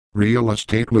Real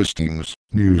estate listings,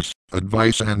 news,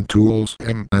 advice and tools.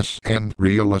 MSN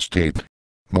Real Estate.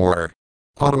 More.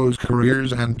 Autos,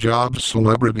 careers and jobs.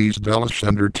 Celebrities, Delish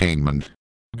entertainment.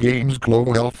 Games,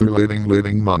 glow, health,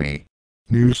 living money.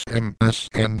 News.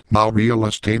 MSN Now Real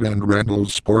Estate and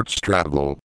rentals. Sports,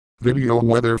 travel. Video,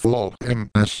 weather, full.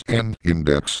 MSN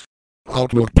Index.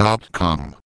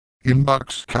 Outlook.com.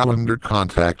 Inbox, calendar,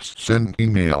 contacts, send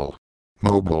email.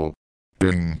 Mobile.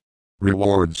 Bing.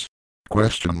 Rewards.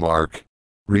 Question mark.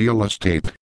 Real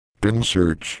estate. Bing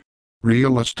search.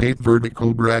 Real estate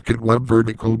vertical bracket web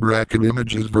vertical bracket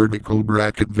images vertical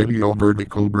bracket video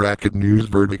vertical bracket news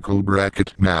vertical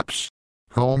bracket maps.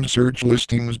 Home search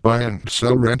listings buy and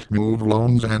sell rent move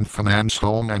loans and finance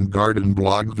home and garden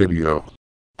blog video.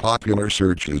 Popular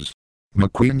searches.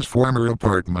 McQueen's former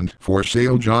apartment for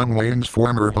sale. John Wayne's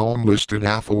former home listed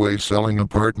halfway selling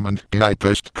apartment. AI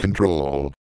pest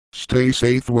control. Stay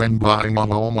safe when buying a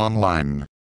home online.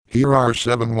 Here are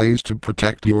 7 ways to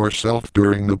protect yourself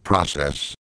during the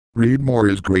process. Read more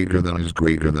is greater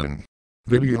than.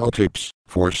 Video tips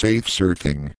for safe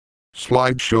searching.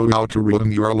 Slideshow how to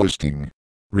ruin your listing.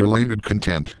 Related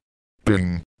content.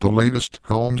 Bing, the latest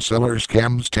home seller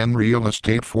scams. 10 real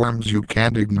estate forms you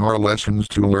can't ignore. Lessons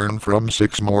to learn from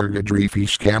 6 mortgage refi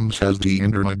scams. Has the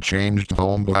internet changed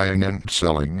home buying and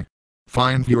selling?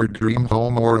 Find your dream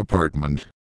home or apartment.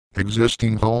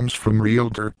 Existing homes from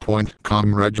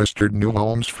Realtor.com. Registered new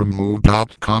homes from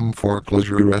Move.com.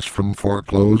 Foreclosures from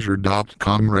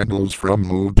Foreclosure.com. Rentals from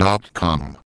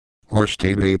Move.com. Or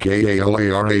state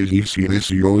AKALARAZC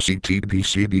this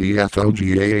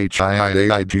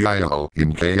UOCTPCDEFLGAHIIAIGIO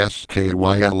in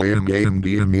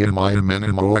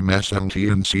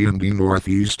KSKYLAMAMDMEMIMNMOMSMT and C&D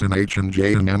Northeast and H and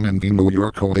J and M and D New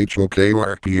York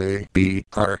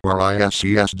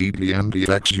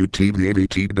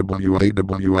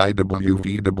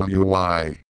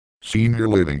OHOKRPABRISCSDPNDXUTVADTWAWIWVWI. Senior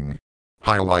living.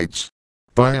 Highlights.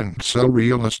 Buy and sell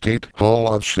real estate.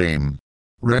 Hall of Shame.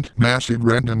 Rent, massive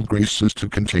rent increases to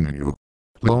continue.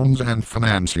 Loans and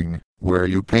financing, where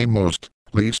you pay most,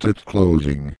 least at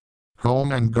closing.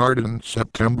 Home and garden,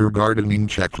 September gardening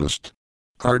checklist.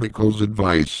 Articles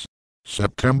advice.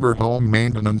 September home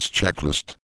maintenance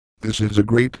checklist. This is a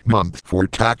great month for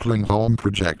tackling home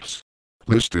projects.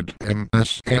 Listed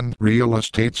MSN Real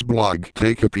Estate's blog.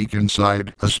 Take a peek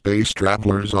inside a Space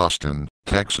Travelers Austin,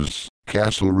 Texas,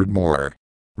 Castlewood more.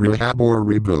 Rehab or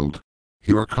rebuild.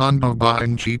 Your condo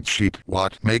buying cheat sheet.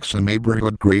 What makes a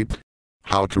neighborhood great?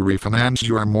 How to refinance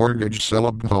your mortgage.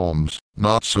 Sellable homes,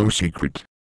 not so secret.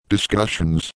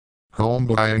 Discussions. Home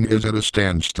buying is at a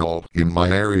standstill in my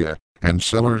area, and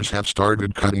sellers have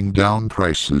started cutting down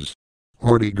prices.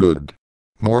 Already good.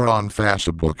 More on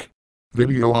Facebook.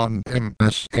 Video on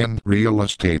MSN Real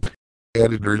Estate.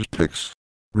 Editor's picks.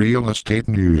 Real estate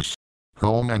news.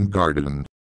 Home and garden.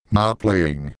 Now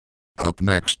playing. Up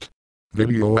next.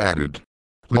 Video added.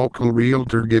 Local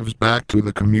realtor gives back to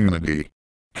the community.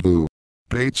 Clue.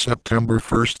 Date September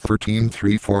 1st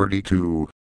 13/3/42.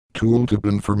 Tooltip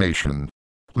information.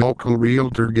 Local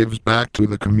realtor gives back to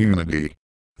the community.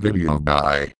 Video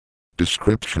by.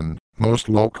 Description. Most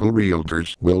local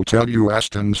realtors will tell you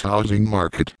Aston's housing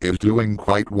market is doing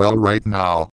quite well right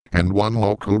now, and one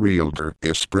local realtor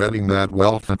is spreading that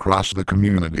wealth across the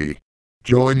community.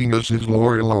 Joining us is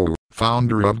Lori Lowe,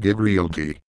 founder of Give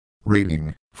Realty.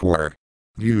 Rating 4.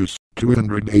 Views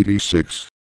 286.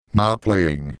 Now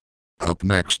playing. Up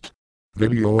next.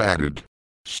 Video added.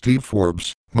 Steve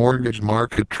Forbes, mortgage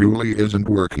market truly isn't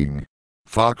working.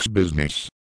 Fox Business.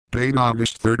 Date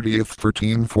August 30th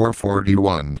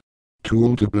 13/4/41.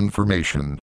 Tooltip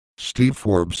information. Steve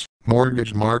Forbes,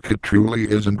 mortgage market truly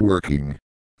isn't working.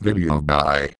 Video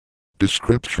by.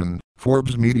 Description.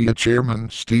 Forbes Media Chairman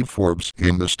Steve Forbes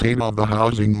in the state of the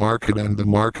housing market and the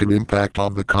market impact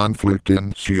of the conflict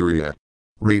in Syria.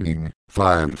 Rating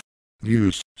 5.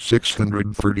 Views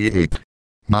 638.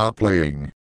 Now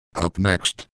playing. Up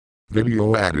next.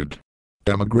 Video added.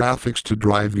 Demographics to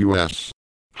drive U.S.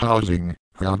 housing,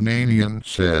 Hovnanian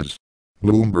says.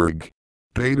 Bloomberg.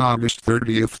 Date August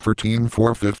 30th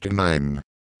 13/4/59.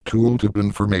 Tooltip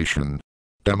information.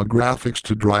 Demographics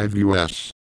to drive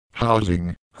U.S.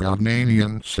 housing,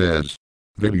 Hovnanian says.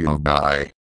 Video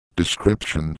by.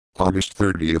 Description. August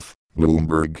 30th.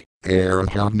 Bloomberg. Aaron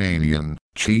Hovnanian,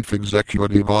 Chief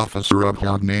Executive Officer of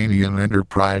Hovnanian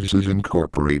Enterprises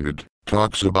Incorporated,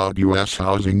 talks about U.S.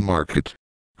 housing market.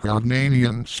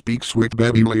 Hovnanian speaks with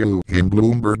Betty Liu in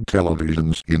Bloomberg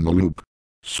Television's In the Loop.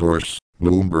 Source,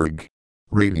 Bloomberg.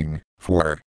 Rating,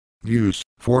 4. Views,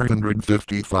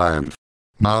 455.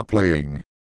 Now playing.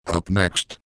 Up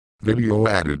next. Video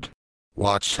added.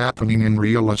 What's happening in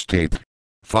real estate?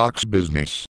 Fox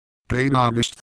Business. Date August